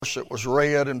that was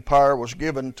read, and power was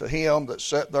given to him that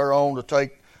sat thereon to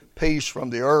take peace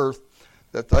from the earth,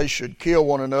 that they should kill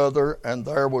one another, and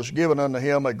there was given unto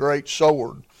him a great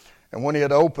sword. And when he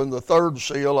had opened the third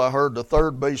seal, I heard the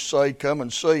third beast say, Come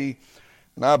and see.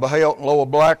 And I beheld, and lo, a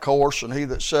black horse, and he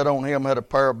that sat on him had a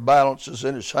pair of balances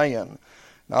in his hand.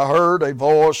 And I heard a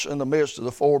voice in the midst of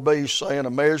the four beasts, saying,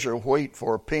 A measure of wheat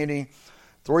for a penny,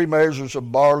 3 measures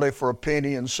of barley for a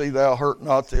penny, and see thou hurt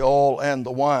not the oil and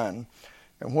the wine.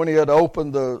 And when he had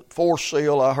opened the fourth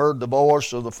seal, I heard the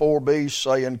voice of the four beasts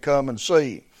saying, Come and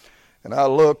see. And I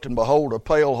looked, and behold, a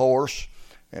pale horse,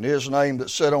 and his name that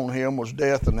sat on him was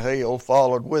Death, and hell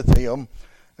followed with him.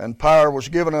 And power was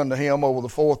given unto him over the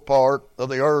fourth part of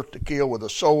the earth to kill with a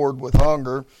sword, with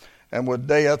hunger, and with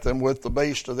death, and with the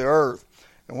beasts of the earth.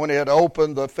 And when he had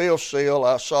opened the fifth seal,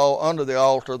 I saw under the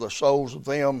altar the souls of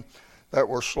them that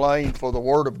were slain for the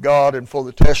word of God and for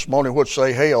the testimony which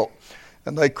they held.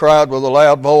 And they cried with a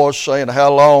loud voice, saying,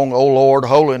 How long, O Lord,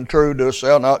 holy and true, dost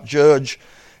thou not judge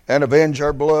and avenge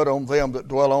our blood on them that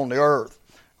dwell on the earth?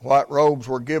 White robes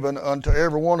were given unto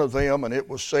every one of them, and it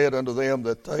was said unto them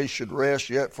that they should rest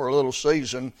yet for a little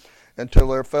season, until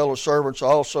their fellow servants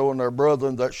also and their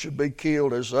brethren that should be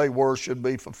killed as they were should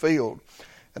be fulfilled.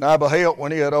 And I beheld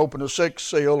when he had opened the sixth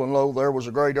seal, and lo, there was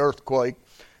a great earthquake,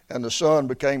 and the sun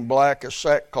became black as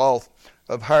sackcloth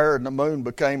of hair, and the moon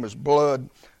became as blood.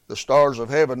 The stars of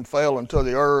heaven fell unto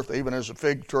the earth, even as a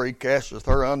fig tree casteth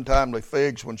her untimely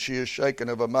figs when she is shaken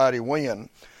of a mighty wind.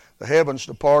 The heavens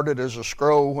departed as a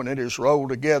scroll when it is rolled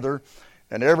together,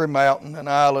 and every mountain and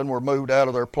island were moved out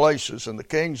of their places. And the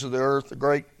kings of the earth, the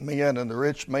great men and the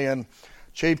rich men,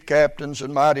 chief captains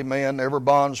and mighty men, every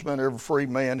bondsman, every free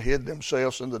man, hid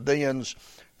themselves in the dens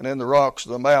and in the rocks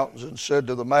of the mountains, and said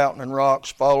to the mountain and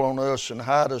rocks, Fall on us and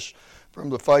hide us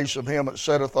from the face of him that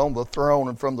sitteth on the throne,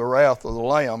 and from the wrath of the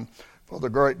Lamb. For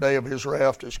the great day of his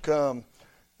wrath is come,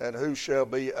 and who shall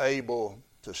be able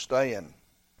to stand?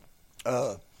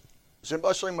 Has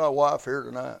anybody seen my wife here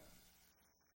tonight?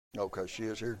 Okay, she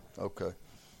is here. Okay.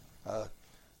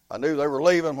 I knew they were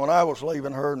leaving when I was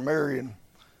leaving, her and Marion,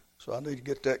 so I need to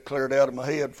get that cleared out of my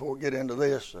head before we get into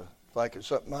this, thinking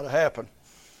something might have happened.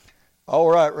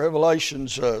 All right,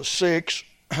 Revelations 6,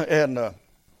 and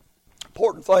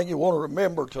important thing you want to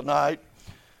remember tonight,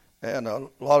 and a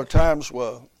lot of times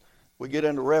we get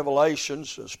into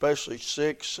Revelations, especially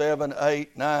 6, 7,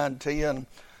 8, 9, 10,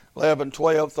 11,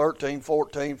 12, 13,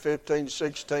 14, 15,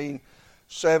 16,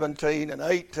 17, and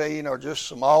 18 are just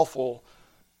some awful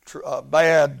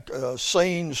bad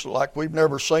scenes like we've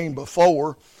never seen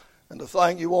before. And the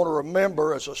thing you want to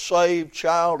remember as a saved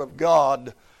child of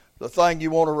God, the thing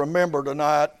you want to remember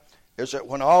tonight is that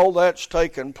when all that's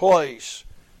taken place,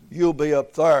 you'll be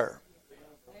up there.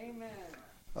 Amen.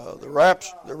 The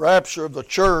rapture of the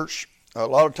church, a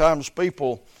lot of times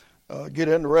people get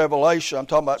into Revelation. I'm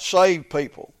talking about saved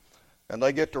people. And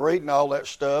they get to reading all that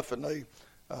stuff, and I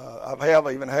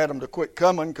have even had them to quit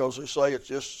coming because they say it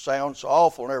just sounds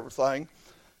awful and everything.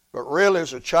 But really,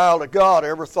 as a child of God,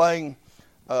 everything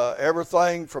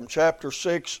from chapter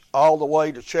 6 all the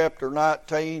way to chapter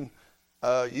 19,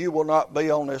 you will not be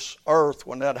on this earth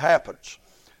when that happens.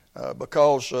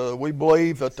 Because we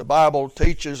believe that the Bible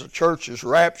teaches the church is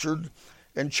raptured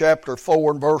in chapter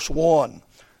 4 and verse 1.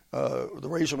 The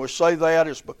reason we say that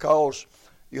is because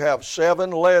you have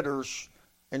 7 letters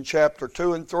in chapter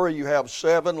 2 and 3. You have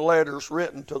 7 letters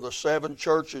written to the 7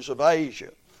 churches of Asia.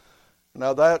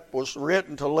 Now that was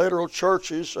written to literal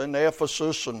churches in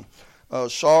Ephesus and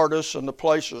Sardis and the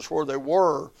places where they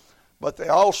were, but they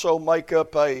also make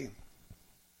up a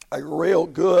real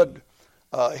good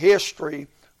history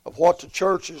of what the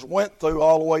churches went through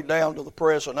all the way down to the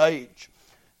present age.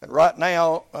 And right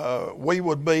now we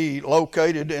would be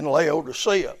located in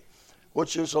Laodicea,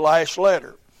 which is the last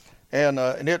letter. And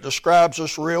it describes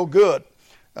us real good.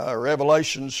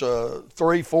 Revelations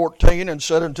 3:14, and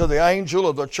said unto the angel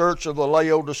of the church of the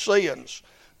Laodiceans.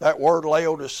 That word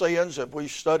Laodiceans, if we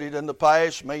studied in the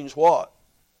past, means what?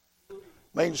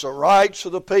 Means the rights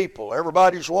of the people.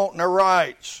 Everybody's wanting their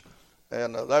rights.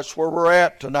 And that's where we're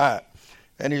at tonight.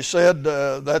 And he said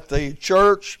that the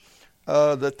church,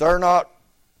 that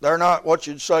they're not what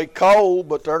you'd say cold,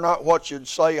 but they're not what you'd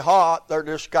say hot. They're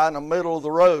just kind of middle of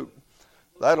the road.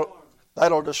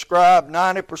 That'll describe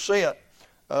 90%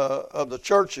 of the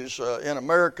churches in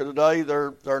America today.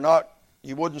 They're not.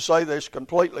 You wouldn't say they're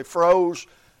completely froze.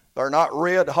 They're not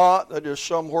red hot. They're just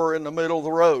somewhere in the middle of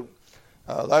the road.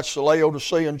 That's the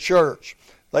Laodicean church.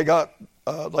 They got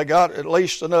at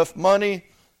least enough money,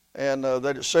 and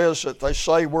that it says that they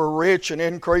say we're rich and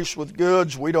increase with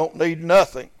goods. We don't need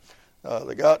nothing.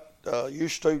 They got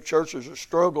used to churches that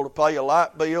struggle to pay a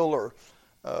light bill or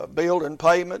building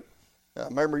payment. I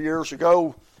remember years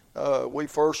ago we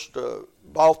first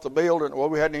bought the building. Well,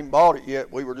 we hadn't even bought it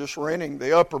yet. We were just renting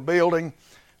the upper building.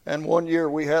 And one year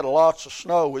we had lots of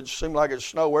snow. It seemed like it'd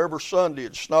snow every Sunday.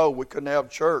 It'd snow. We couldn't have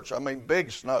church. I mean,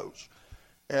 big snows.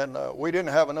 And we didn't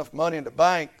have enough money in the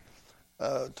bank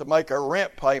to make our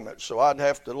rent payment. So I'd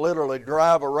have to literally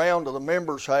drive around to the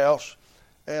members' house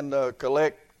and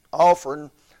collect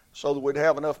offering so that we'd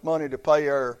have enough money to pay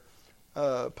our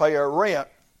rent.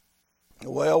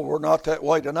 Well, we're not that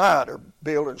way tonight. Our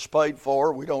building's paid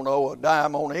for. We don't owe a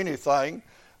dime on anything.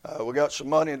 We got some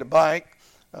money in the bank.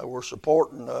 We're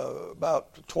supporting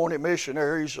about 20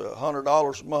 missionaries,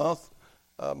 $100 a month,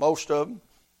 most of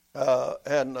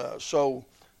them. So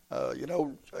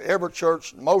every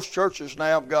church, most churches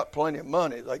now have got plenty of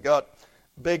money. They got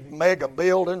big mega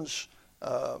buildings,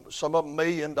 some of them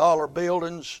 $1 million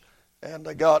buildings, and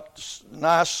they got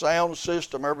nice sound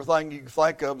system, everything you can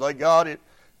think of, they got it.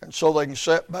 And so they can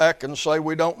sit back and say,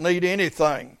 we don't need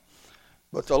anything.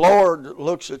 But the Lord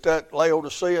looks at that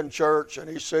Laodicean church and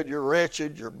he said, you're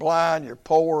wretched, you're blind, you're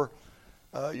poor,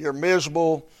 you're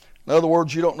miserable. In other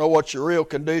words, you don't know what your real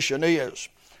condition is.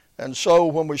 And so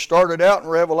when we started out in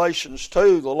Revelations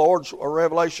 2, or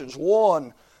Revelations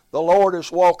 1, the Lord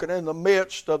is walking in the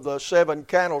midst of the 7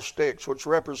 candlesticks, which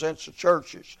represents the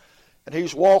churches. And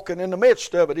he's walking in the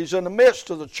midst of it. He's in the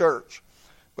midst of the church.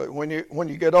 But when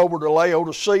you get over to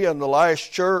Laodicea, the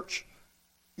last church,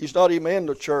 he's not even in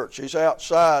the church. He's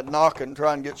outside knocking,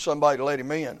 trying to get somebody to let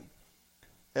him in.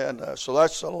 And so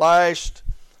that's the last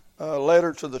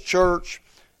letter to the church.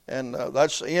 And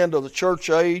that's the end of the church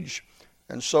age.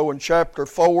 And so in chapter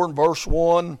 4 and verse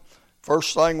 1,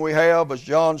 first thing we have is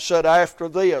John said, after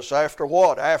this. After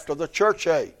what? After the church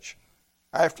age.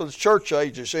 After the church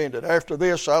age is ended. After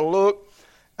this I looked,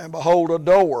 and behold a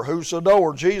door. Who's the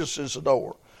door? Jesus is the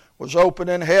door. Was open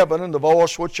in heaven, and the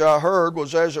voice which I heard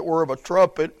was as it were of a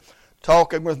trumpet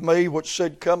talking with me, which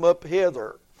said, come up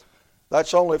hither.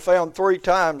 That's only found 3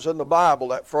 times in the Bible,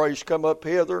 that phrase, come up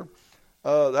hither.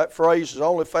 That phrase is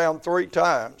only found 3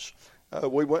 times.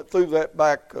 We went through that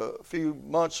back a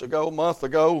month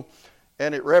ago,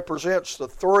 and it represents the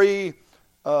three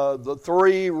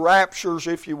raptures,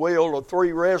 if you will, or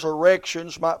 3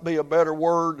 resurrections, might be a better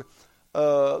word,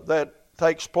 that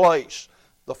takes place.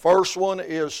 The first one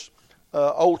is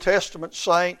Old Testament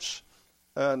saints,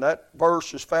 and that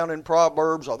verse is found in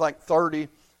Proverbs, I think 30.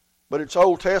 But it's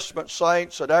Old Testament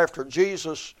saints that after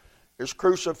Jesus is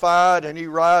crucified and he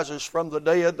rises from the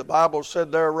dead, the Bible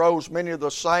said there arose many of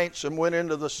the saints and went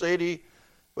into the city.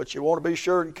 But you want to be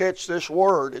sure and catch this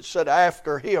word. It said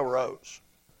after he arose.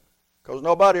 Because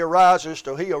nobody arises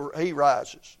till he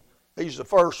rises. He's the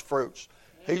first fruits.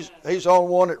 He's the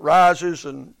only one that rises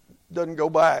and doesn't go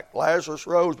back. Lazarus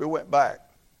rose, but went back.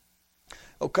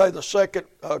 Okay, the second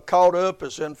caught up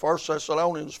is in 1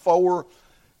 Thessalonians 4,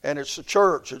 and it's the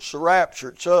church, it's the rapture,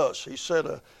 it's us. He said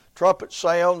a trumpet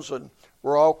sounds, and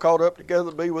we're all caught up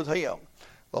together to be with him.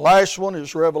 The last one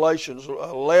is Revelations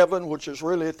 11, which is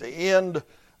really at the end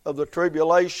of the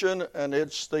tribulation, and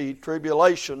it's the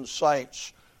tribulation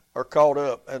saints are caught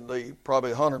up, and the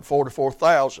probably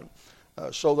 144,000.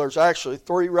 So there's actually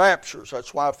 3 raptures.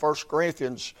 That's why 1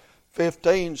 Corinthians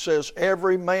 15 says,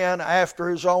 every man after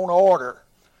his own order.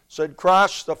 Said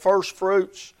Christ the first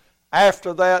fruits.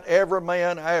 After that, every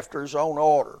man after his own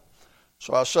order.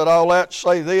 So I said all that to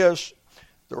say this.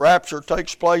 The rapture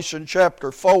takes place in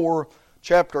chapter 4.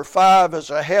 Chapter 5 is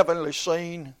a heavenly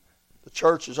scene. The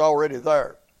church is already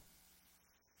there.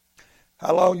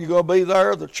 How long are you going to be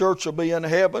there? The church will be in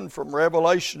heaven from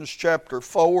Revelations chapter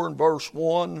 4 and verse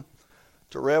 1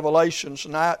 to Revelations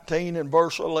 19 and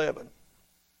verse 11.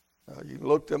 You can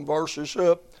look them verses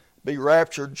up. Be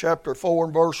raptured, chapter 4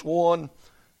 and verse 1.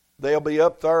 They'll be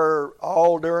up there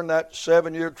all during that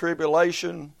 7-year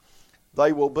tribulation.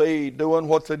 They will be doing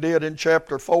what they did in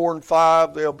chapter 4 and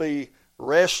 5. They'll be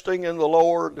resting in the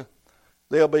Lord.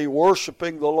 They'll be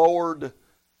worshiping the Lord.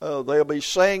 They'll be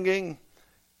singing.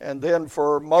 And then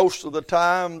for most of the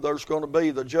time, there's going to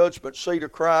be the judgment seat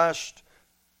of Christ.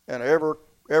 And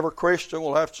every Christian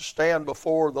will have to stand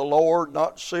before the Lord,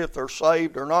 not to see if they're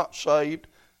saved or not saved,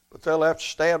 but they'll have to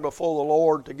stand before the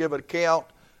Lord to give an account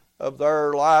of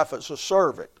their life as a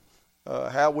servant,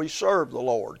 how we serve the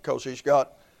Lord, because he's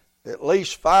got at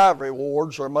least 5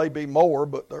 rewards, or maybe more,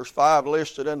 but there's 5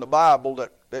 listed in the Bible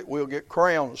that we'll get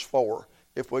crowns for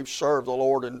if we've served the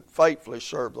Lord and faithfully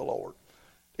served the Lord.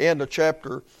 End of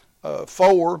chapter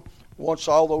 4, once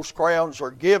all those crowns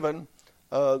are given,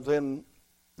 then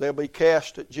they'll be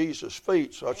cast at Jesus'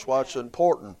 feet. So that's why it's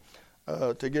important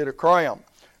to get a crown.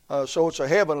 So it's a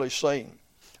heavenly scene.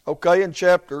 Okay, in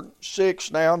chapter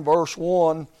 6 now, in verse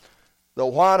 1, the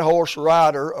white horse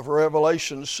rider of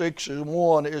Revelation 6 and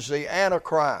 1 is the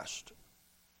Antichrist.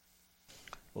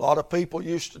 A lot of people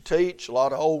used to teach, a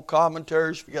lot of old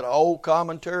commentaries. If you get an old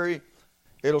commentary,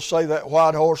 it'll say that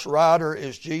white horse rider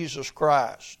is Jesus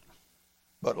Christ.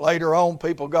 But later on,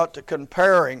 people got to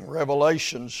comparing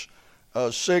Revelations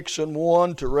 6 and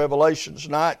 1 to Revelations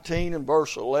 19 and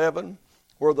verse 11,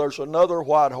 where there's another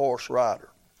white horse rider.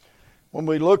 When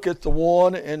we look at the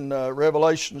one in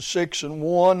Revelation 6 and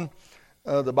 1,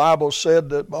 the Bible said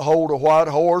that, behold, a white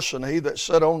horse, and he that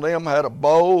sat on them had a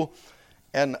bow,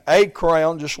 and a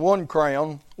crown, just one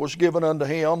crown, was given unto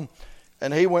him,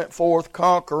 and he went forth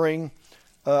conquering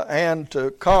and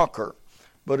to conquer.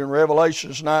 But in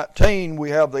Revelations 19, we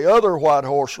have the other white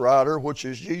horse rider, which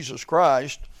is Jesus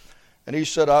Christ. And he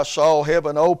said, I saw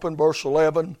heaven open, verse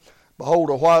 11, behold,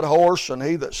 a white horse, and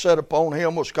he that sat upon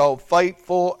him was called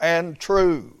Faithful and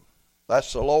True.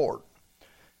 That's the Lord.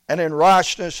 And in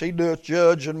righteousness he doeth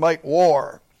judge and make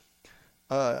war.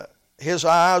 His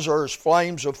eyes are as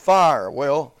flames of fire.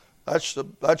 Well, that's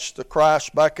the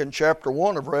Christ back in chapter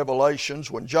 1 of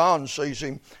Revelations. When John sees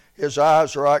him, his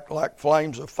eyes are like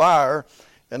flames of fire.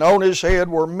 And on his head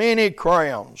were many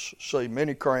crowns. See,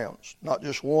 many crowns. Not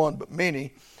just one, but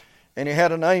many. And he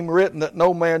had a name written that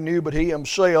no man knew but he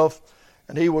himself.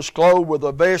 And he was clothed with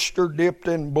a vesture dipped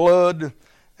in blood.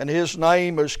 And his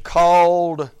name is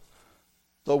called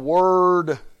the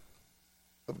Word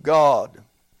of God.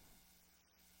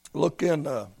 Look in,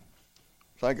 I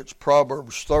think it's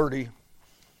Proverbs 30.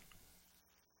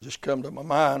 Just come to my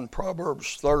mind,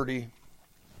 Proverbs 30.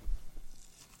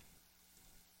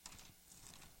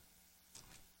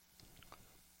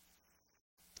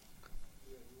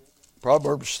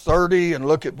 Proverbs 30, and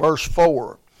look at verse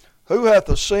 4. Who hath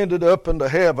ascended up into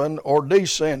heaven, or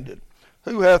descended?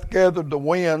 Who hath gathered the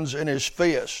winds in his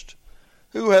fist?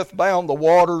 Who hath bound the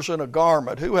waters in a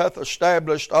garment? Who hath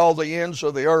established all the ends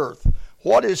of the earth?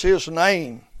 What is his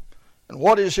name? And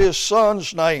what is his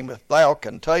son's name, if thou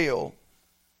can tell?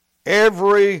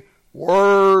 Every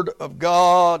word of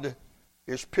God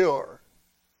is pure.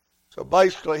 So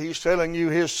basically he's telling you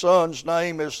his son's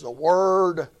name is the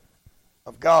Word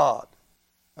of God.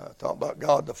 Talking about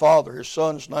God the Father. His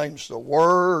son's name's the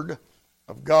Word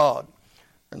of God.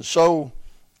 And so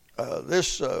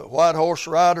this white horse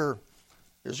rider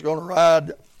is going to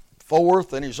ride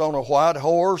forth, and he's on a white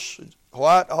horse.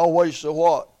 White, always the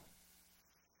what?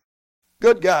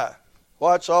 Good guy.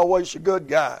 White's always a good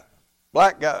guy.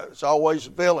 Black guy is always a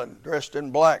villain, dressed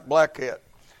in black, black hat.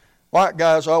 White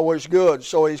guy's always good,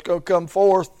 so he's going to come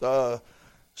forth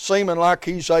seeming like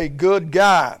he's a good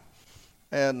guy.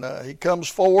 And he comes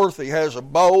forth, he has a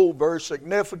bow, very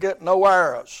significant, no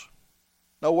arrows.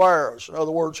 No arrows. In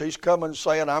other words, he's coming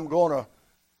saying, I'm going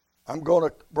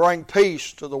to bring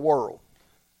peace to the world,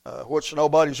 which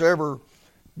nobody's ever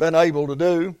been able to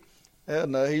do.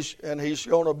 And he's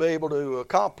going to be able to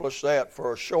accomplish that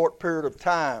for a short period of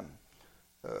time,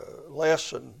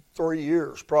 less than 3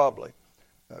 years probably,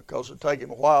 because it'll take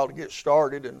him a while to get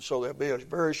started, and so there'll be a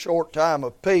very short time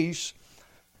of peace,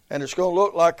 and it's going to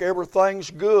look like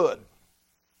everything's good.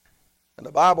 And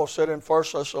the Bible said in 1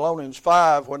 Thessalonians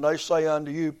 5, when they say unto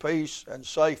you peace and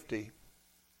safety,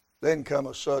 then come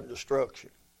a sudden destruction.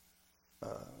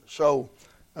 So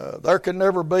there can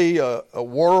never be a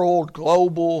world,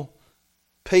 global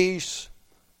peace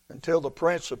until the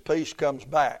Prince of Peace comes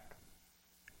back.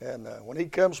 And when he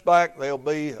comes back, there'll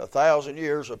be 1,000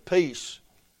 years of peace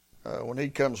when he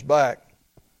comes back.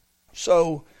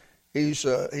 So he's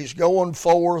going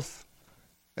forth,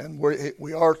 and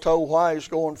we are told why he's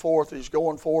going forth. He's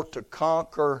going forth to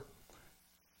conquer,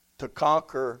 and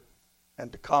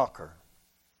to conquer.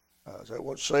 Is that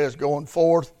what it says? Going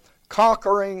forth,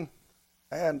 conquering,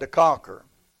 and to conquer.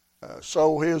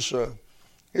 So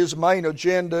his main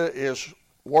agenda is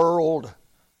world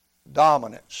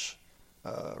dominance,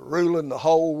 ruling the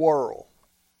whole world.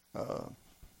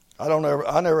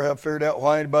 I never have figured out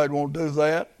why anybody won't do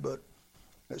that, but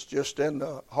it's just in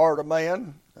the heart of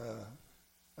man.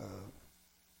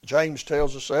 James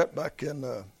tells us that back in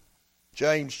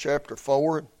James chapter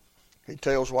 4. He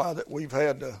tells why that we've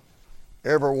had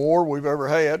every war we've ever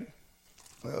had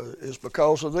is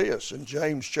because of this. In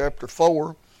James chapter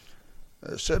 4,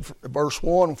 it said, verse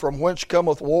 1, from whence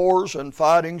cometh wars and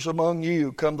fightings among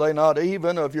you? Come they not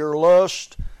even of your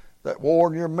lust that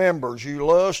war in your members? You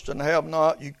lust and have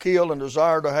not, you kill and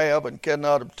desire to have and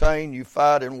cannot obtain. You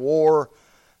fight in war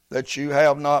that you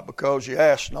have not because you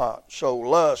ask not. So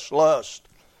lust,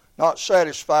 not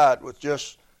satisfied with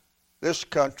just this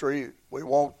country. We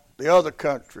want the other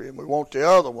country, and we want the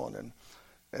other one.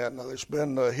 And there's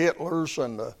been the Hitlers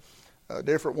and the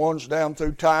different ones down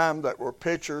through time that were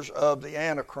pictures of the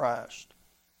Antichrist.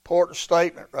 Important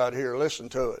statement right here. Listen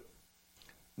to it.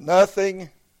 Nothing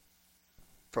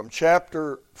from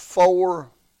chapter 4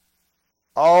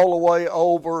 all the way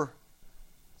over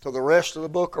to the rest of the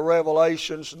book of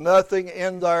Revelations, nothing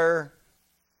in there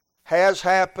has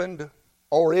happened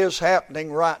or is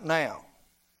happening right now.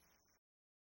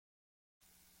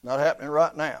 Not happening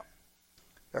right now.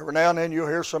 Every now and then you'll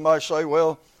hear somebody say,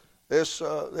 well, this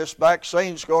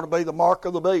vaccine's going to be the mark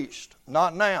of the beast.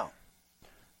 Not now.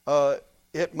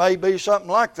 It may be something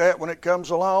like that when it comes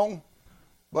along,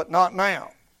 but not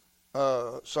now.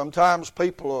 Sometimes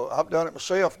people, I've done it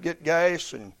myself, get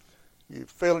gas and you're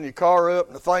filling your car up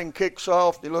and the thing kicks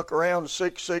off and you look around,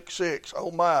 666.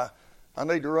 Oh my, I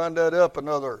need to run that up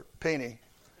another penny.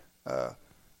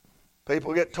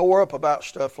 People get tore up about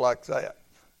stuff like that.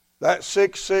 That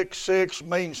 666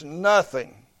 means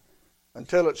nothing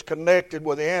until it's connected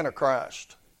with the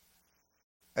Antichrist.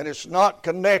 And it's not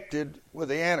connected with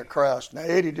the Antichrist. Now,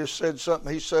 Eddie just said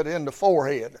something, he said in the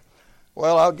forehead.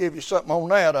 Well, I'll give you something on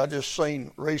that I just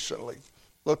seen recently.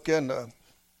 Look in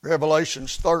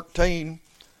Revelations 13.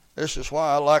 This is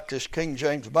why I like this King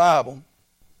James Bible.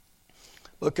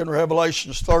 Look in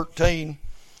Revelations 13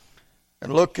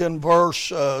 and look in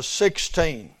verse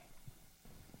 16.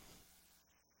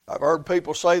 I've heard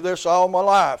people say this all my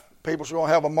life. People's going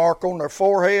to have a mark on their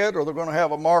forehead or they're going to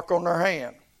have a mark on their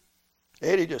hand.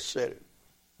 Eddie just said it.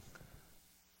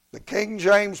 The King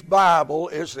James Bible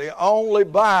is the only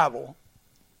Bible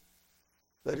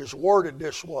that is worded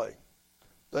this way.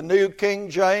 The New King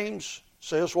James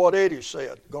says what Eddie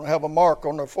said. Going to have a mark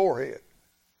on their forehead.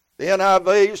 The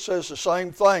NIV says the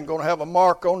same thing. Going to have a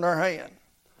mark on their hand.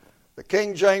 The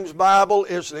King James Bible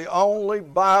is the only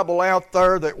Bible out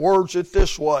there that words it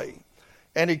this way.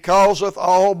 And he causeth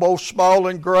all, both small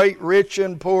and great, rich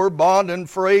and poor, bond and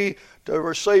free, to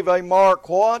receive a mark,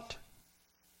 what?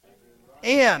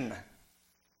 In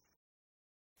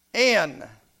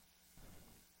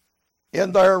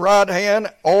their right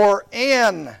hand or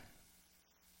in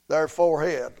their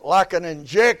forehead, like an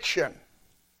injection.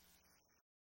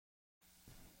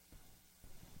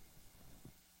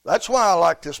 That's why I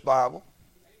like this Bible.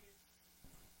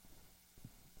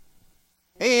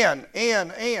 In.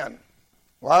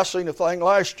 Well, I seen a thing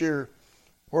last year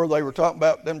where they were talking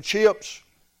about them chips,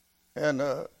 and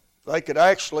they could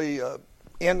actually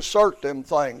insert them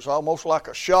things, almost like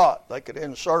a shot. They could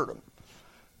insert them.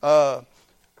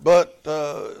 But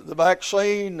the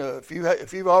vaccine, if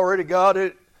you've already got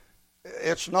it,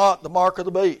 it's not the mark of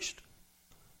the beast.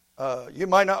 You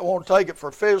may not want to take it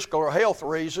for physical or health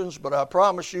reasons, but I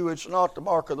promise you it's not the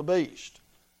mark of the beast.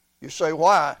 You say,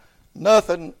 why?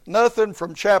 Nothing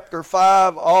from chapter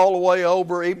 5 all the way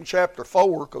over, even chapter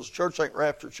 4, because the church ain't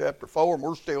raptured chapter 4 and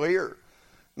we're still here.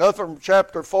 Nothing from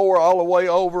chapter 4 all the way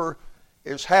over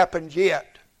has happened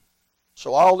yet.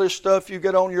 So all this stuff you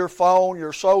get on your phone,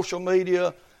 your social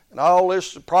media, and all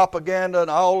this propaganda and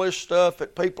all this stuff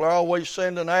that people are always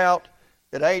sending out,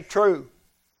 it ain't true.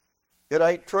 It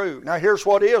ain't true. Now here's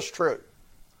what is true.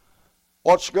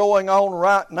 What's going on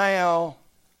right now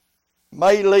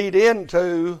may lead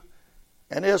into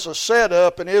and is a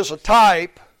setup and is a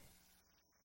type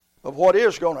of what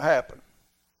is going to happen.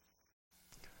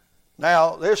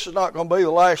 Now, this is not going to be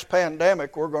the last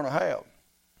pandemic we're going to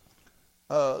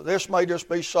have. This may just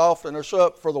be softening us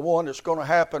up for the one that's going to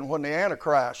happen when the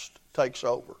Antichrist takes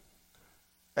over.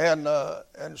 And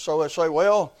so they say,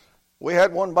 well, we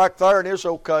had one back there and it's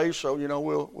okay, so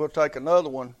we'll take another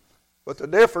one. But the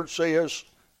difference is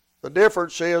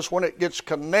when it gets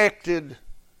connected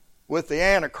with the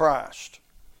Antichrist.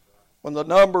 When the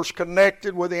number's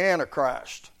connected with the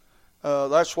Antichrist.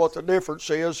 That's what the difference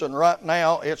is, and right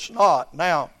now it's not.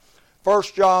 Now, 1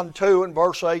 John 2 and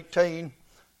verse 18,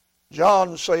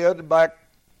 John said back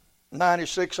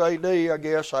 96 AD, I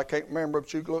guess, I can't remember,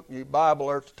 but you can look in your Bible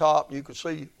there at the top and you can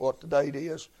see what the date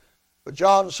is. But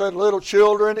John said, little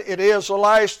children, it is the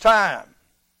last time.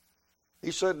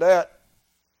 He said that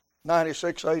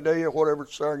 96 AD or whatever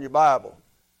it's there in your Bible.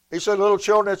 He said, little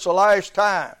children, it's the last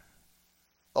time.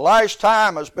 The last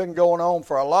time has been going on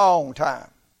for a long time.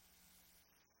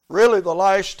 Really, the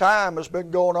last time has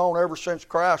been going on ever since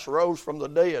Christ rose from the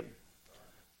dead.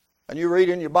 And you read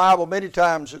in your Bible many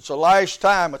times, it's the last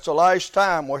time, it's the last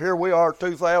time. Well, here we are,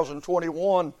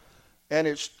 2021, and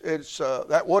it's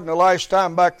that wasn't the last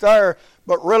time back there,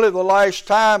 but really the last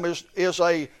time is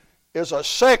a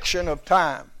section of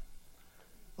time.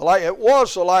 It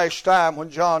was the last time when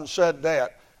John said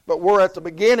that, but we're at the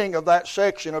beginning of that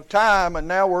section of time, and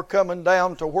now we're coming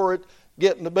down to where it's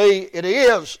getting to be. It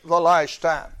is the last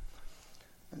time.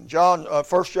 And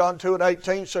 1 John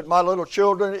 2:18 said, "My little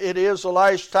children, it is the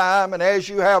last time, and as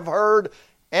you have heard,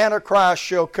 Antichrist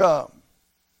shall come.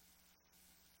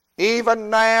 Even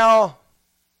now,"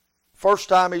 first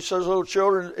time he says, "little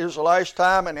children," is the last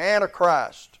time, and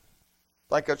Antichrist.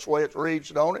 I think that's the way it reads,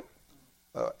 don't it?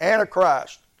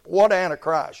 Antichrist. One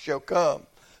Antichrist shall come.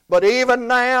 But even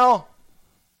now,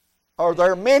 are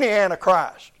there many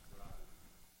Antichrists?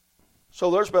 So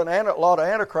there's been a lot of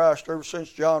Antichrist ever since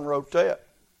John wrote that.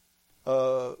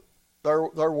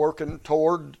 They're working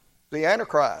toward the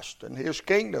Antichrist and his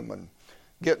kingdom and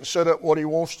getting set up what he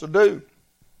wants to do.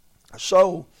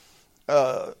 So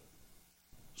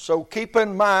keep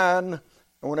in mind,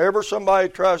 whenever somebody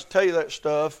tries to tell you that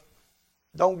stuff,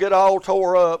 don't get all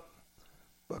tore up,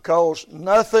 because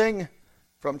nothing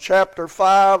from chapter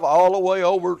 5 all the way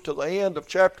over to the end of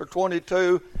chapter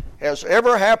 22 has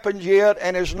ever happened yet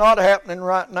and is not happening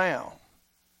right now.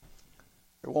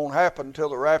 It won't happen until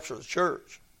the rapture of the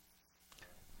church.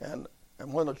 And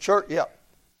when the church, yeah.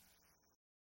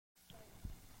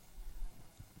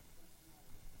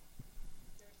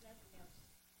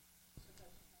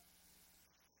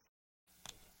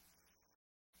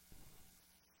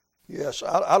 Yes,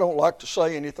 I don't like to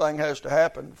say anything has to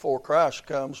happen before Christ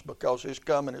comes, because his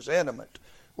coming is imminent,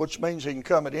 which means he can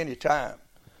come at any time.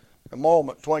 A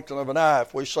moment, twinkling of an eye.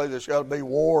 If we say there's got to be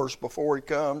wars before he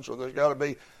comes, or there's got to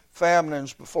be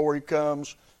famines before he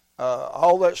comes,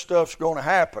 all that stuff's going to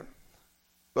happen.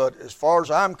 But as far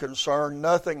as I'm concerned,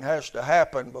 nothing has to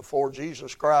happen before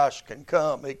Jesus Christ can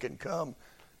come. He can come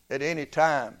at any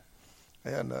time.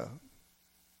 And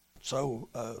so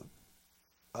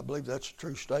I believe that's a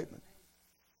true statement.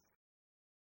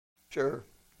 Sure,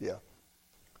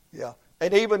 yeah.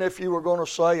 And even if you were going to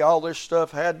say all this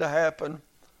stuff had to happen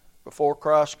before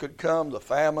Christ could come, the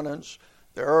famines,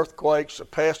 the earthquakes, the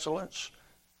pestilence,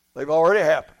 they've already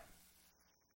happened.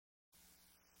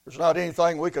 There's not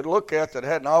anything we could look at that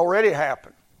hadn't already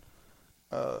happened.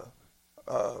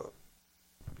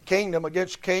 Kingdom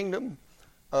against kingdom,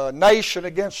 nation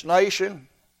against nation.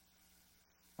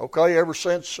 Okay, ever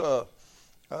since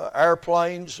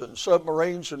airplanes and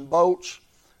submarines and boats,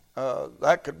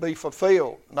 that could be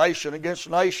fulfilled. Nation against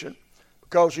nation.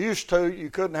 Because used to, you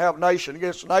couldn't have nation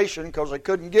against nation because they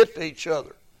couldn't get to each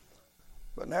other.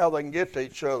 But now they can get to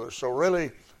each other. So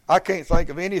really, I can't think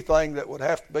of anything that would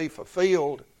have to be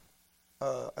fulfilled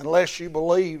unless you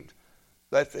believed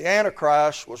that the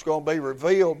Antichrist was going to be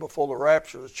revealed before the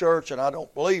rapture of the church, and I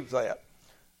don't believe that.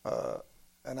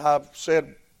 And I've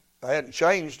said, I hadn't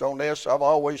changed on this. I've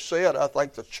always said I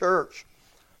think the church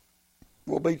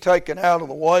will be taken out of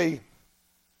the way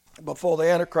before the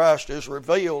Antichrist is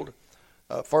revealed.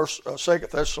 2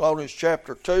 Thessalonians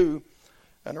chapter 2.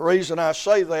 And the reason I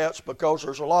say that is because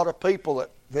there's a lot of people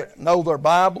that know their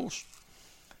Bibles.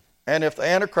 And if the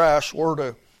Antichrist were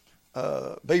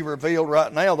to be revealed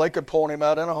right now, they could point him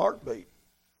out in a heartbeat.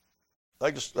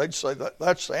 They'd say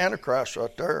that's the Antichrist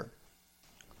right there.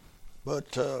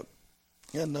 But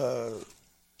in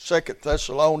 2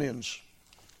 Thessalonians,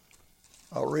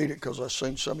 I'll read it because I've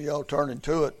seen some of y'all turning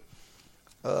to it.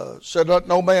 Said, "Let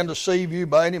no man deceive you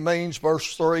by any means,"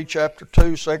 verse 3, chapter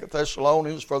 2, 2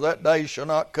 Thessalonians, "For that day shall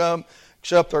not come,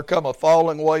 except there come a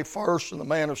falling away first, and the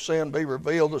man of sin be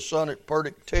revealed, the son of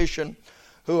perdition,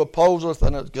 who opposeth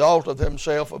and exalteth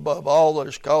himself above all that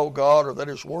is called God, or that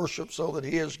is worshipped, so that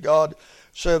he is God,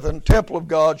 saith, in the temple of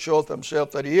God showeth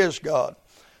himself that he is God."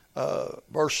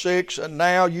 Verse 6, "And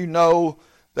now you know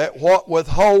that what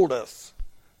withholdeth,"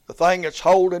 the thing that's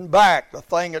holding back, the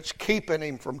thing that's keeping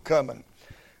him from coming,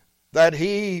 "that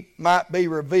he might be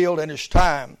revealed in his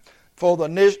time. For the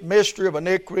mystery of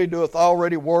iniquity doeth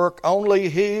already work. Only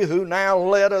he who now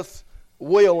letteth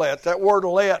will let." That word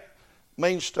 "let"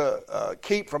 means to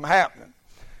keep from happening.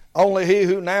 "Only he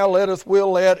who now letteth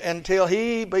will let, until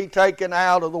he be taken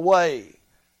out of the way."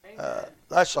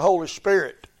 That's the Holy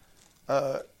Spirit.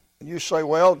 You say,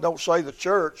 well, don't say the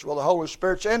church. Well, the Holy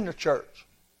Spirit's in the church.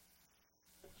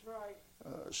 That's right.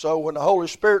 So when the Holy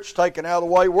Spirit's taken out of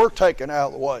the way, we're taken out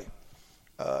of the way.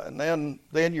 And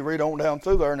then you read on down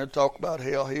through there and it talk about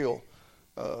how he'll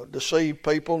deceive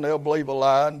people and they'll believe a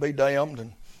lie and be damned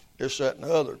and this, that, and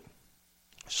the other.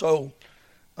 So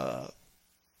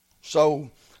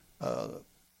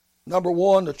number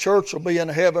one, the church will be in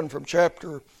heaven from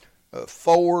chapter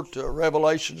 4 to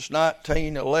Revelations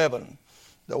 19:11.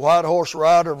 The white horse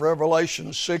rider of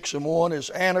Revelation 6:1 is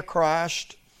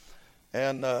Antichrist.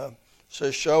 And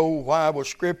says, "Show why with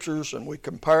scriptures," and we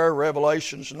compare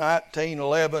Revelations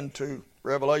 19:11 to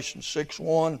Revelation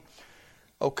 6:1.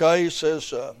 Okay, it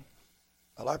says, well,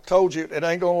 I told you it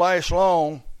ain't going to last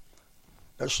long.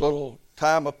 This little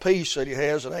time of peace that he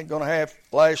has. It ain't going to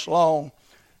last long.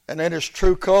 And then his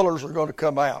true colors are going to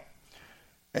come out.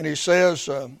 And he says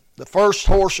the first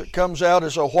horse that comes out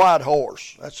is a white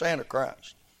horse. That's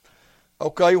Antichrist.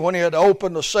 Okay, when he had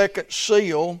opened the second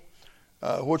seal,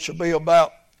 which will be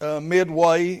about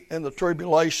midway in the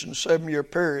tribulation 7-year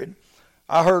period,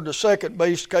 I heard the second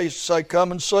beast case say,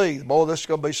 "Come and see." Boy, this is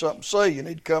going to be something to see. You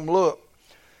need to come look.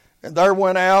 And there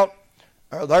went out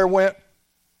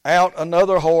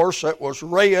another horse that was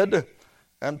red,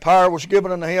 and power was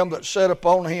given unto him that sat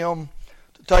upon him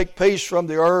to take peace from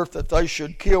the earth, that they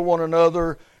should kill one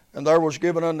another, and there was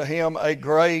given unto him a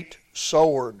great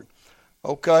sword.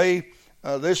 Okay,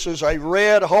 this is a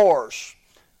red horse.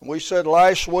 We said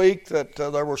last week that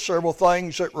there were several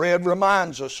things that red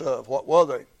reminds us of. What were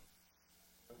they?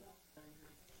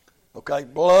 Okay,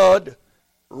 blood,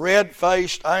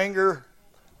 red-faced anger,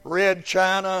 red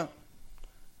China,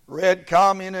 red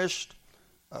communist,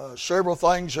 several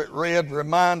things that red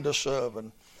remind us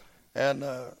of. And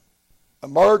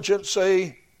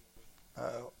emergency,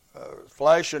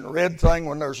 flashing red thing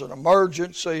when there's an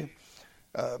emergency,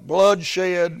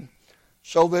 bloodshed.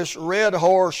 So this red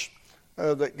horse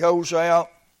that goes out,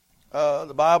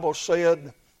 the Bible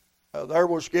said, there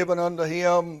was given unto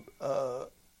him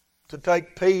to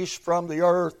take peace from the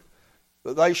earth,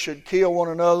 that they should kill one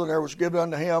another, and there was given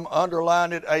unto him,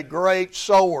 underline it, a great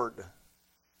sword.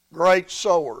 Great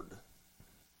sword.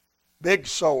 Big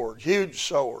sword, huge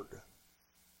sword.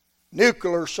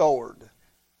 Nuclear sword.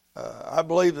 I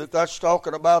believe that that's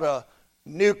talking about a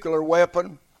nuclear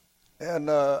weapon. And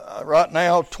right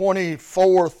now,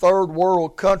 24 third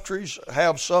world countries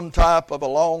have some type of a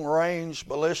long-range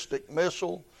ballistic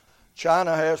missile.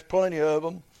 China has plenty of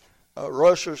them.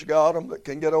 Russia's got them that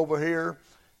can get over here.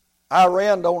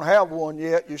 Iran don't have one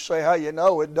yet. You say, how you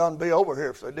know? It'd done be over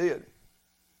here if they did.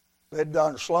 They'd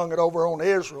done slung it over on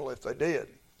Israel if they did.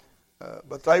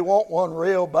 But they want one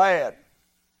real bad.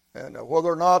 And whether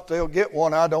or not they'll get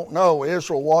one, I don't know.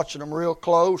 Israel watching them real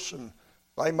close, and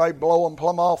they may blow them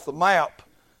plumb off the map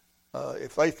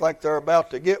if they think they're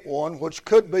about to get one, which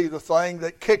could be the thing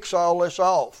that kicks all this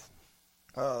off.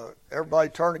 Everybody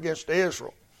turn against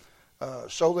Israel.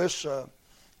 So this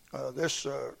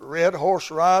red horse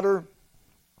rider,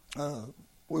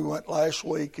 we went last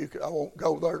week. I won't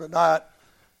go there tonight,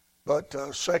 but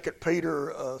 2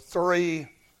 Peter 3,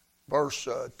 verse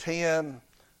 10,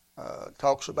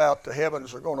 talks about the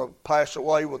heavens are going to pass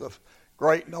away with a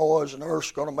great noise, and the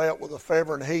earth's going to melt with a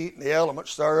fervent heat, and the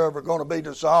elements thereof are going to be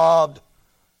dissolved.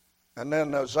 And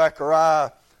then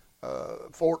Zechariah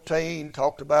 14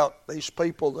 talked about these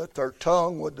people that their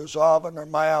tongue would dissolve in their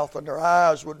mouth and their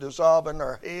eyes would dissolve in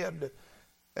their head,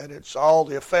 and it's all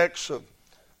the effects of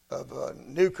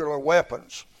nuclear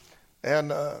weapons.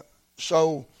 And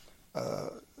so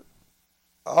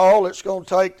all it's going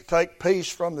to take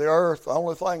peace from the earth, the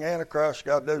only thing Antichrist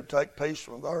got to do to take peace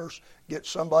from the earth, get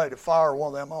somebody to fire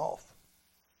one of them off.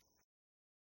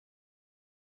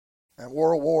 And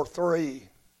World War III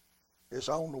is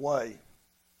on the way.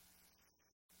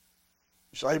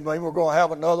 You say, maybe we're going to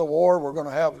have another war? We're going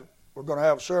to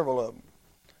have several of them.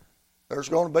 There's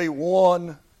going to be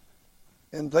one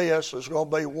in this. There's going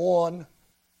to be one.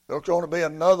 There's going to be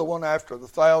another one after the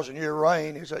 1,000-year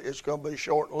reign. It's going to be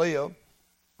short-lived.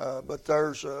 But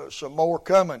there's some more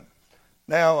coming.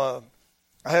 Now,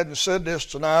 I hadn't said this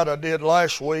tonight. I did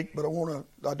last week, but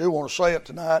I do want to say it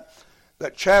tonight.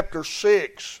 That chapter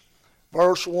 6,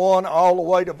 verse 1 all the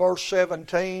way to verse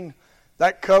 17,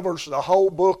 that covers the whole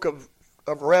book of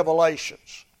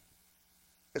Revelations.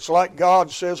 It's like God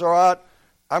says, all right,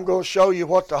 I'm going to show you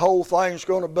what the whole thing's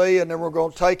going to be, and then we're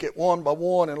going to take it one by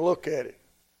one and look at it.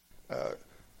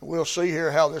 We'll see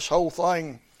here how this whole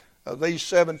thing, these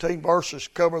 17 verses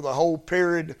cover the whole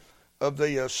period of the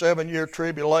 7-year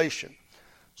tribulation.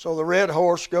 So the red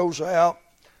horse goes out.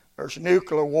 There's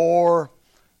nuclear war.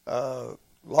 A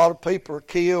lot of people are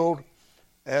killed.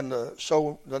 And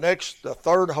so the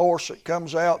third horse that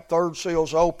comes out, third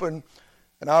seal's open.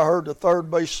 And I heard the third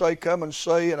beast say, come and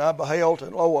see. And I beheld,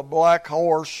 and lo, a black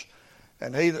horse.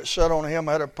 And he that sat on him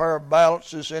had a pair of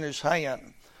balances in his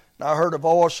hand. And I heard a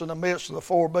voice in the midst of the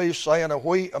four beasts saying,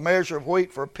 a measure of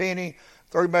wheat for a penny,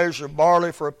 3 measures of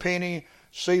barley for a penny.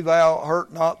 See thou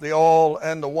hurt not the oil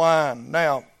and the wine.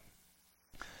 Now,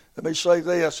 let me say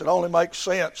this. It only makes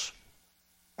sense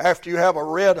after you have a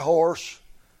red horse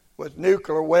with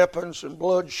nuclear weapons and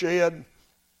bloodshed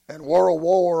and world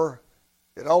war.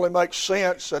 It only makes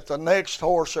sense that the next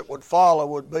horse that would follow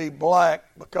would be black,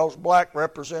 because black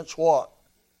represents what?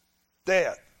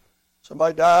 Death.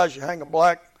 Somebody dies, you hang a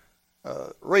black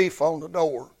wreath on the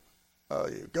door.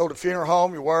 You go to the funeral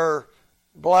home, you wear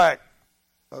black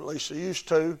At least they used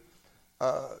to.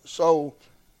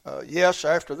 Yes,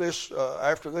 after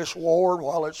this war,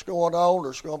 while it's going on,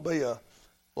 there's going to be a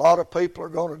lot of people are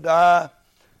going to die,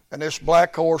 and this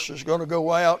black horse is going to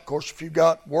go out. Of course, if you've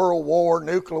got world war,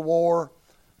 nuclear war,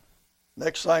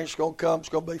 next thing that's going to come is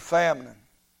going to be famine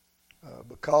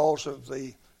because of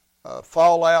the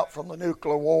fallout from the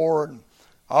nuclear war and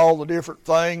all the different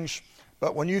things.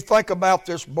 But when you think about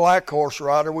this black horse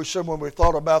rider, we said when we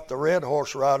thought about the red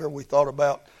horse rider, we thought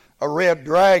about a red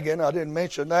dragon. I didn't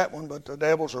mention that one, but the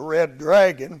devil's a red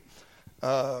dragon,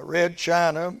 red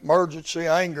China, emergency,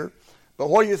 anger. But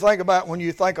what do you think about when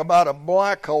you think about a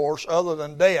black horse other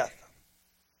than death?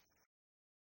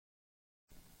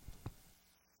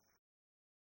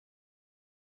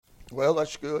 Well,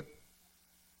 that's good.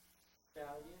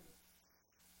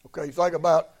 Okay, you think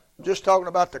about, just talking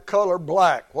about the color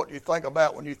black. What do you think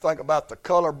about when you think about the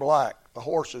color black? The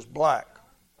horse is black.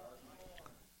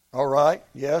 All right,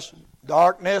 yes.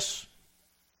 Darkness.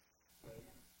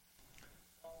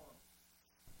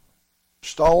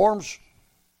 Storms.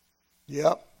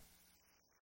 Yep.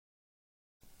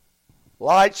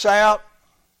 Lights out.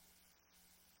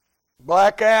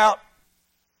 Blackout.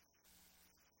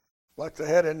 Like they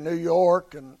had in New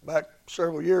York and back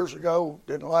several years ago.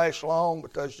 Didn't last long,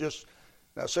 but that's just,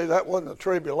 now see, that wasn't a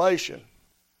tribulation,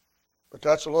 but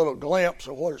that's a little glimpse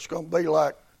of what it's going to be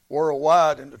like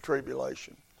worldwide in the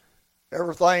tribulation.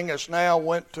 Everything that's now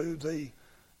went to the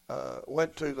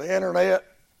internet,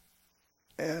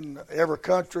 and every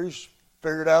country's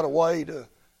figured out a way to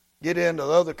get into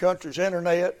the other country's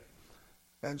internet,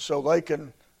 and so they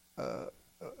can,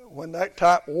 when that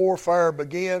type of warfare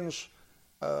begins,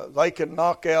 they can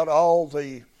knock out all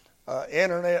the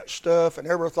internet stuff, and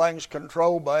everything's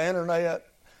controlled by internet.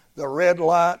 The red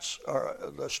lights, or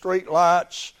the street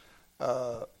lights,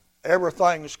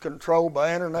 everything's controlled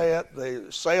by internet. The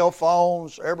cell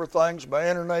phones, everything's by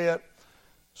internet.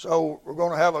 So we're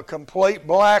going to have a complete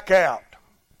blackout.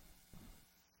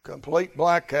 Complete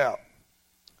blackout.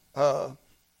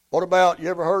 What about, you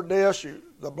ever heard this?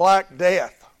 The Black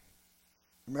Death.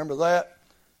 Remember that?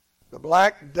 The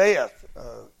Black Death,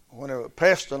 when a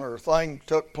pestilence thing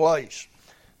took place.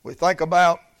 We think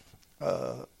about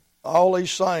all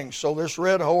these things. So this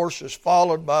red horse is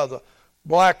followed by the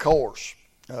black horse.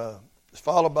 It's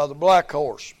followed by the black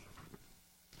horse.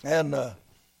 And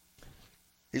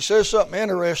he says something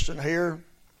interesting here.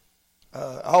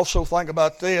 Also think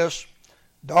about this.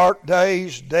 Dark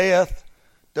days, death,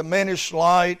 diminished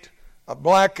light, a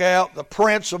blackout, the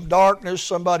prince of darkness,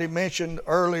 somebody mentioned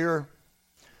earlier.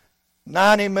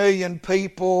 90 million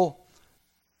people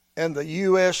in the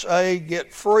USA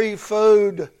get free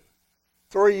food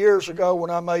 3 years ago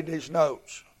when I made these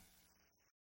notes.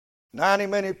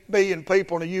 90 million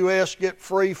people in the U.S. get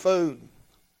free food.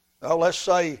 Now, let's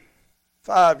say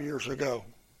 5 years ago,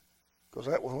 because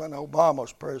that was when Obama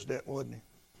was president, wasn't he?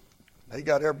 He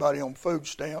got everybody on food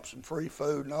stamps and free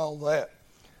food and all that.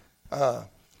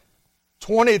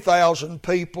 20,000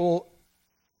 people,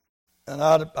 and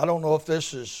I don't know if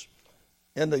this is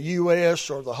in the U.S.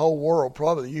 or the whole world,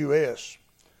 probably the U.S.,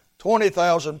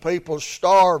 20,000 people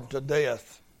starve to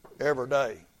death every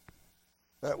day.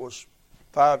 That was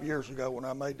 5 years ago when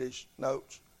I made these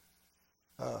notes.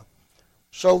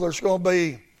 So there's going to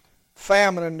be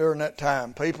famine during that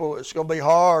time. People, it's going to be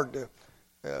hard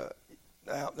to...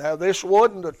 Now, this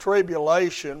wasn't a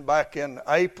tribulation back in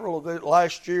April of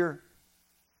last year,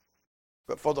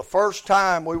 but for the first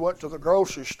time we went to the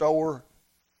grocery store.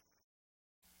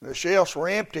 The shelves were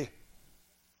empty.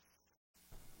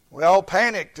 We all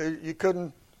panicked. You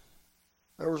couldn't,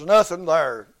 there was nothing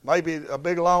there. Maybe a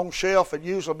big long shelf would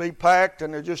usually be packed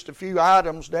and there's just a few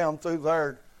items down through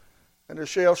there and the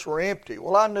shelves were empty.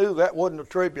 Well, I knew that wasn't a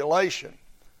tribulation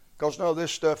because none of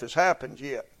this stuff has happened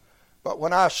yet. But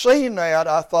when I seen that,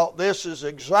 I thought this is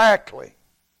exactly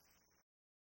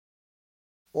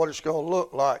what it's going to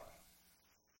look like.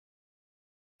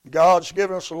 God's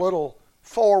given us a little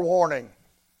forewarning,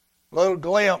 a little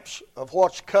glimpse of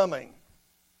what's coming.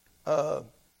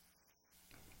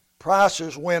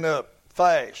 Prices went up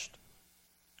fast.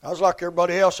 I was like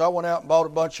everybody else. I went out and bought a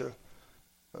bunch of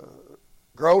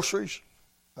groceries,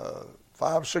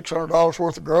 $500-600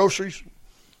 worth of groceries,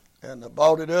 and I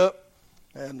bought it up.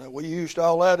 And we used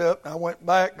all that up, and I went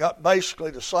back, got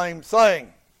basically the same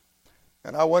thing.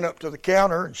 And I went up to the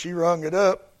counter, and she rung it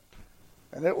up,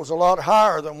 and it was a lot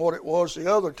higher than what it was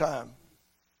the other time.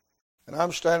 And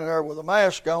I'm standing there with a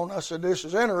mask on. I said, "This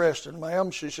is interesting,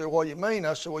 ma'am." She said, "What do you mean?"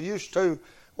 I said, "Well, used to,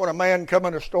 when a man come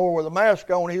in the store with a mask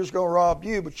on, he was going to rob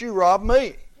you, but you robbed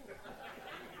me."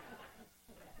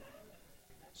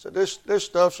 So this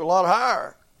stuff's a lot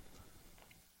higher.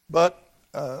 But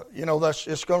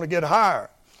it's going to get higher.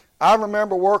 I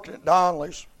remember working at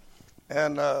Donnelly's,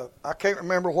 and I can't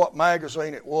remember what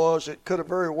magazine it was. It could have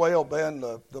very well been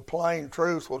the Plain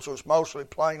Truth, which was mostly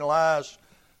Plain Lies,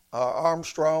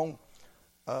 Armstrong.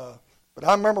 But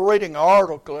I remember reading an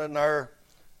article in there,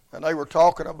 and they were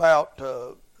talking about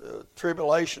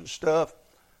tribulation stuff,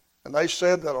 and they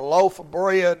said that a loaf of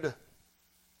bread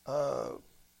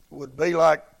would be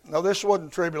like, no, this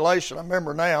wasn't tribulation, I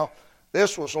remember now.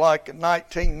 This was like in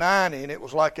 1990, and it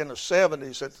was like in the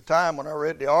 70s at the time when I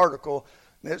read the article,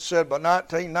 and it said by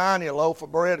 1990 a loaf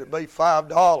of bread would be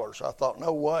 $5. I thought,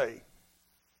 no way.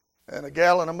 And a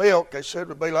gallon of milk, they said,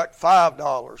 would be like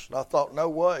 $5, and I thought, no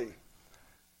way.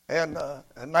 And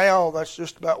now that's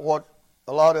just about what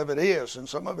a lot of it is, and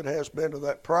some of it has been to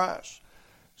that price.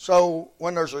 So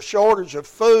when there's a shortage of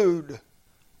food,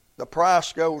 the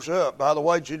price goes up. By the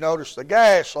way, did you notice the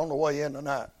gas on the way in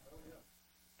tonight?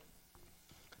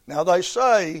 Now they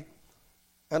say,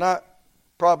 and I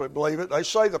probably believe it, they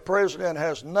say the president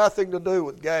has nothing to do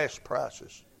with gas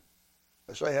prices.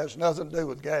 They say it has nothing to do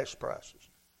with gas prices.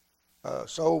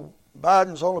 So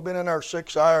Biden's only been in there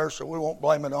 6 hours, so we won't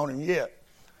blame it on him yet.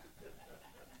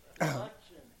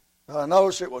 I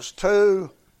noticed it was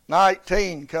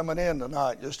 2:19 coming in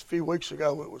tonight. Just a few weeks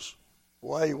ago, it was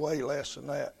way, way less than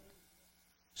that.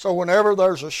 So whenever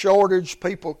there's a shortage,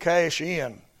 people cash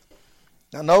in.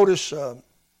 Now notice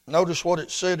what it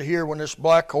said here when this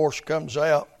black horse comes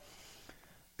out.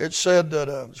 It said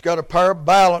that he's got a pair of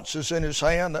balances in his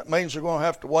hand. That means they're going to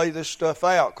have to weigh this stuff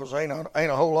out because there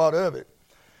ain't a whole lot of it.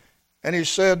 And he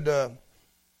said,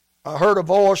 I heard a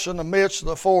voice in the midst of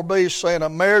the four beasts saying, a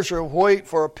measure of wheat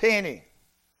for a penny.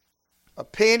 A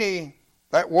penny,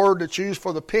 that word that's used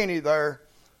for the penny there,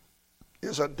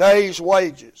 is a day's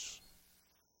wages.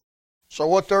 So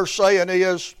what they're saying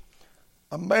is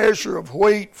a measure of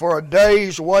wheat for a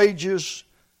day's wages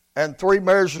and 3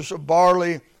 measures of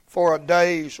barley for a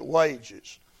day's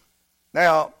wages.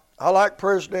 Now, I like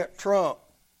President Trump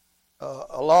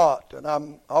a lot, and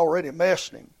I'm already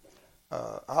messing him.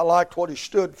 I liked what he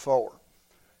stood for.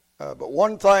 But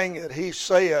one thing that he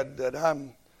said that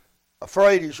I'm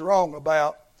afraid he's wrong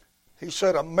about, he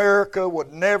said America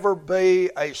would never be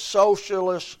a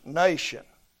socialist nation.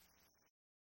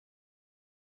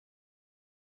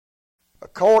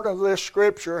 According to this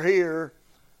scripture here,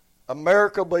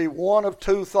 America will be one of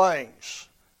two things.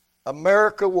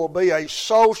 America will be a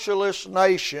socialist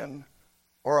nation,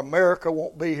 or America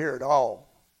won't be here at all.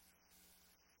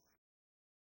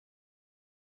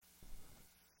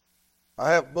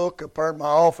 I have a book up there in my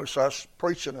office. I was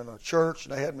preaching in a church,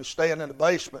 and they had me staying in the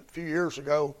basement a few years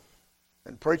ago.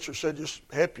 And the preacher said, just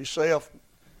help yourself,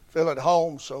 feel at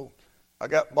home. So I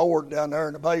got bored down there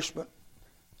in the basement.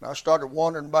 And I started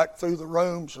wandering back through the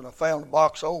rooms, and I found a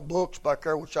box of old books back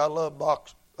there, which I love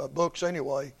books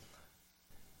anyway.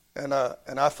 And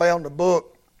I found a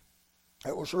book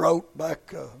that was wrote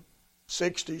back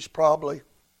 60s probably.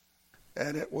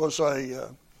 And it was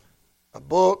a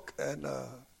book, and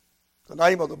the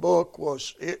name of the book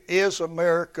was Is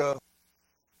America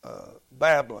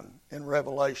Babylon in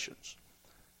Revelations.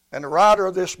 And the writer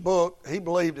of this book, he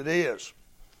believed it is.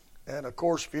 And of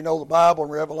course, if you know the Bible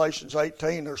in Revelations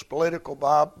 18, there's political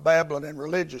Babylon and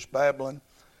religious Babylon.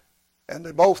 And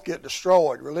they both get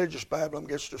destroyed. Religious Babylon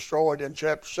gets destroyed in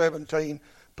chapter 17.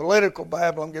 Political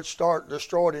Babylon gets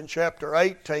destroyed in chapter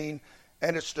 18.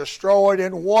 And it's destroyed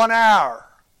in 1 hour.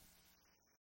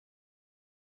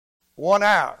 1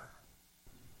 hour.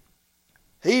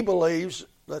 He believes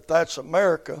that that's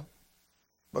America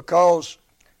because,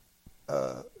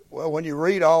 when you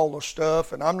read all the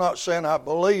stuff, and I'm not saying I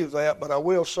believe that, but I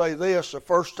will say this, the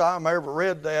first time I ever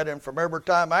read that, and from every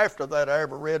time after that I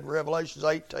ever read Revelations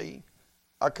 18,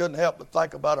 I couldn't help but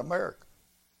think about America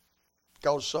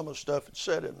because of some of the stuff it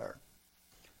said in there.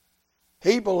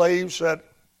 He believes that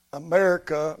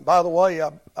America, by the way,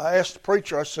 I asked the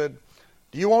preacher, I said,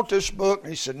 do you want this book? And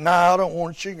he said, no, I don't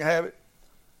want it, you can have it.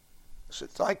 I said,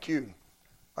 thank you.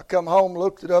 I come home,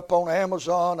 looked it up on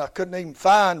Amazon. I couldn't even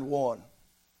find one.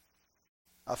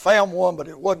 I found one, but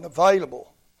it wasn't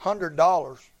available.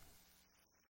 $100.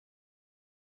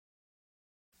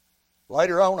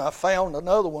 Later on, I found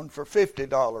another one for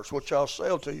 $50, which I'll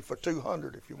sell to you for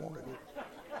 $200 if you wanted it.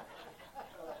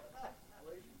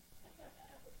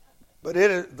 But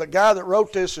the guy that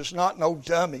wrote this is not no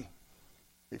dummy.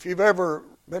 If you've ever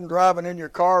been driving in your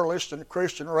car listening to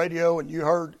Christian radio and you've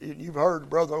heard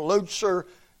Brother Lutzer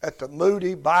at the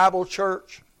Moody Bible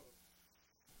Church,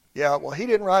 yeah, well, he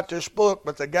didn't write this book,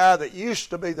 but the guy that used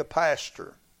to be the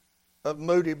pastor of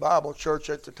Moody Bible Church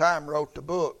at the time wrote the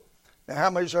book. Now, how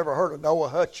many's ever heard of Noah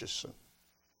Hutchison?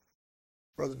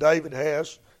 Brother David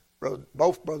has.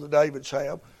 Both Brother Davids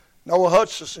have. Noah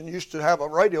Hutchinson used to have a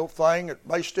radio thing. It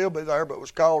may still be there, but it was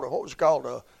called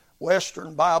a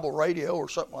Western Bible Radio or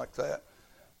something like that.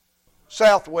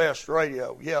 Southwest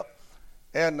Radio, yep.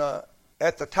 And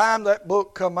at the time that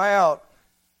book come out,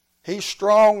 he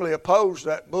strongly opposed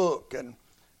that book and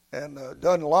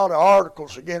done a lot of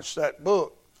articles against that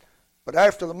book. But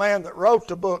after the man that wrote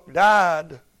the book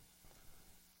died,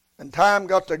 and time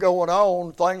got to going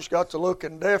on, things got to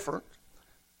looking different,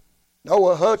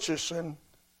 Noah Hutchinson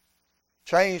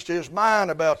changed his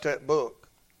mind about that book.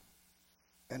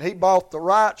 And he bought the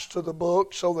rights to the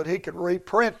book so that he could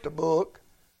reprint the book.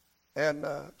 And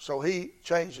so he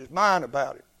changed his mind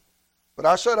about it. But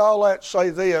I said all that to say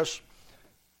this.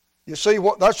 You see,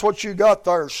 that's what you got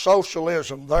there,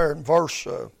 socialism there in verse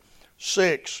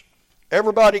 6.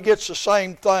 Everybody gets the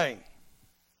same thing.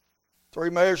 3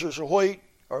 measures of wheat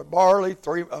or barley,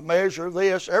 a measure of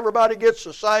this. Everybody gets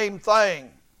the same thing.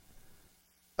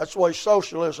 That's the way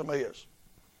socialism is.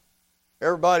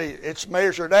 Everybody, it's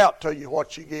measured out to you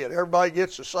what you get. Everybody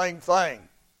gets the same thing.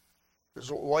 Is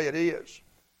the way it is.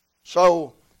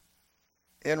 So,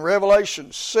 in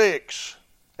Revelation 6,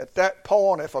 at that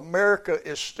point, if America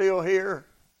is still here,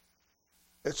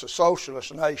 it's a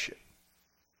socialist nation.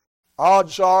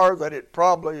 Odds are that it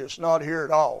probably is not here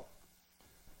at all.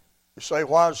 You say,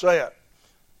 why is that?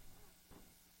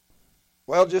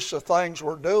 Well, just the things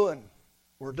we're doing.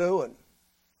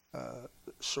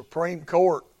 Supreme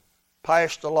Court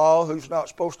passed a law. Who's not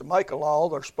supposed to make a law?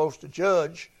 They're supposed to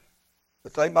judge.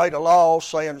 But they made a law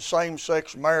saying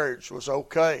same-sex marriage was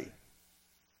okay.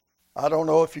 I don't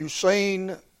know if you've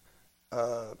seen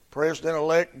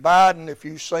President-elect Biden, if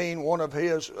you've seen one of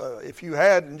his, if you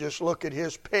hadn't, just look at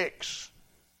his picks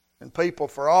and people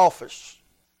for office.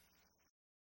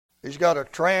 He's got a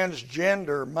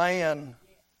transgender man,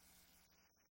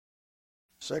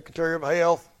 Secretary of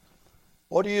Health.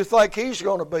 What do you think he's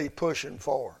going to be pushing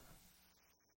for?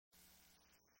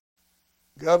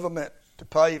 Government to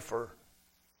pay for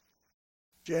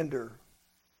gender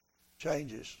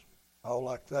changes, all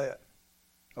like that.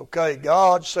 Okay,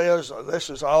 God says this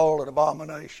is all an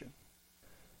abomination.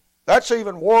 That's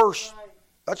even worse.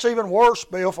 That's even worse,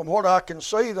 Bill, from what I can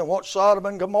see, than what Sodom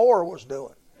and Gomorrah was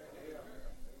doing.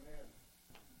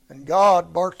 And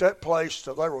God burnt that place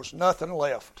till there was nothing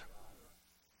left.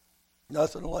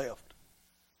 Nothing left.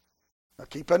 Now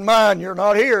keep in mind, you're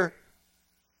not here,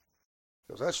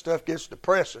 because that stuff gets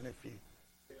depressing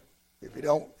if you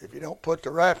don't put the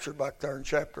rapture back there in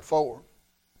chapter 4.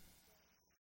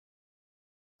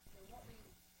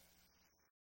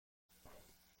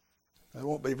 They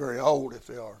won't be very old if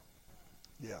they are.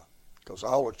 Yeah, because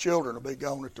all the children will be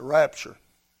gone at the rapture.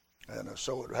 And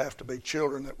so it would have to be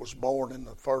children that was born in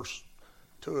the first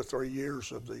 2 or 3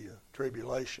 years of the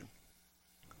tribulation.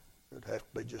 It would have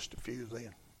to be just a few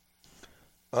then.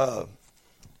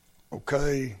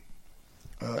 Okay.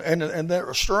 And there's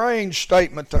a strange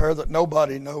statement there that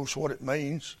nobody knows what it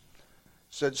means.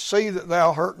 It said, see that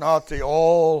thou hurt not the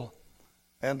oil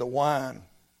and the wine.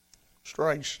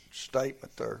 Strange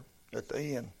statement there at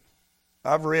the end.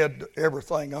 I've read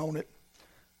everything on it.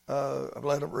 I've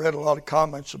read a lot of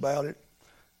comments about it.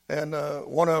 And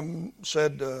one of them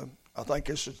said, I think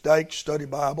this is Dake's Study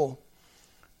Bible,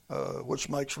 which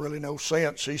makes really no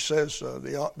sense. He says,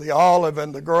 the olive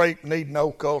and the grape need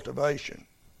no cultivation.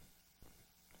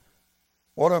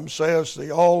 One of them says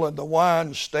the oil and the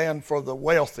wine stand for the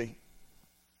wealthy.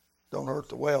 Don't hurt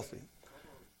the wealthy.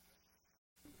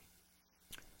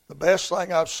 The best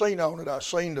thing I've seen on it, I've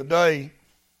seen today,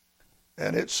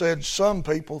 and it said some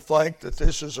people think that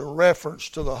this is a reference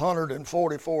to the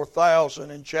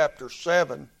 144,000 in chapter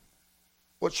 7,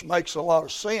 which makes a lot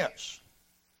of sense,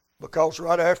 because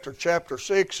right after chapter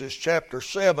 6 is chapter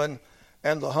 7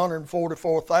 and the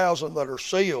 144,000 that are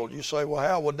sealed. You say, well,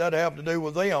 how would that have to do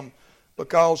with them?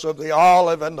 Because of the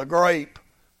olive and the grape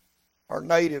are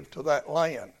native to that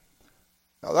land.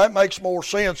 Now that makes more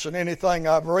sense than anything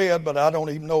I've read, but I don't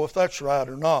even know if that's right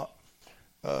or not.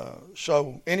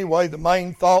 So anyway, the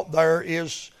main thought there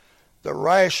is the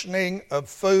rationing of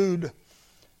food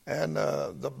and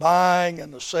the buying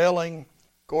and the selling.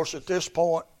 Of course, at this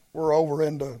point, we're over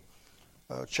into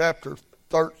chapter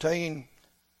 13,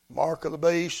 Mark of the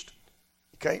Beast.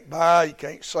 You can't buy, you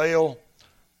can't sell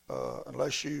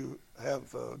unless you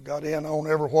have got in on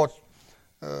what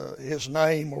his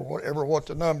name or whatever what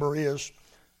the number is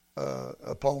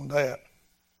upon that.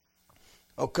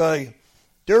 Okay,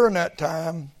 during that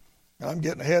time, and I'm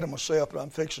getting ahead of myself, but I'm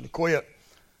fixing to quit.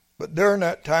 But during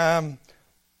that time,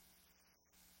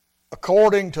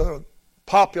 according to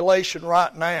population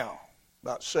right now,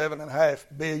 about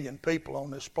 7.5 billion people on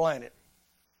this planet,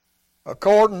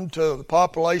 according to the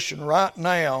population right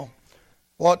now,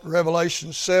 what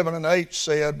Revelation 7 and 8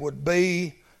 said would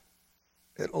be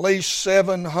at least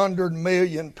 700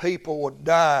 million people would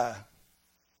die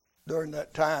during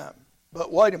that time.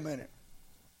 But wait a minute.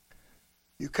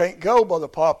 You can't go by the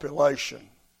population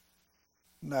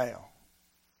now,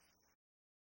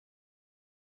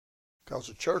 because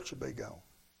the church will be gone.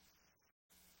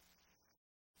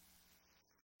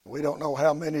 We don't know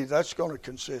how many that's going to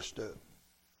consist of.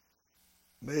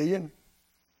 Million?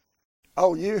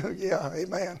 Oh, you? Yeah,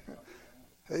 amen.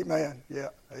 Amen. Yeah,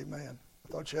 amen.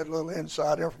 I thought you had a little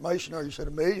inside information there. You said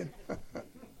 1 million.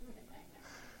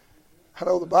 I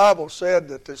know the Bible said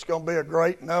that there's going to be a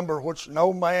great number which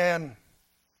no man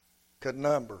could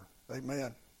number.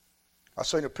 Amen. I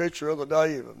seen a picture the other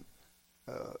day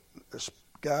of this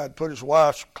guy had put his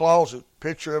wife's closet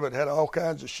picture of it, had all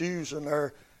kinds of shoes in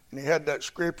there, and he had that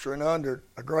scripture and under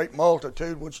a great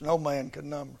multitude which no man could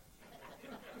number.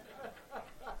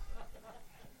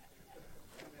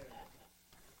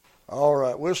 All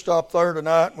right, we'll stop there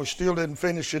tonight. We still didn't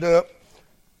finish it up,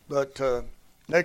 but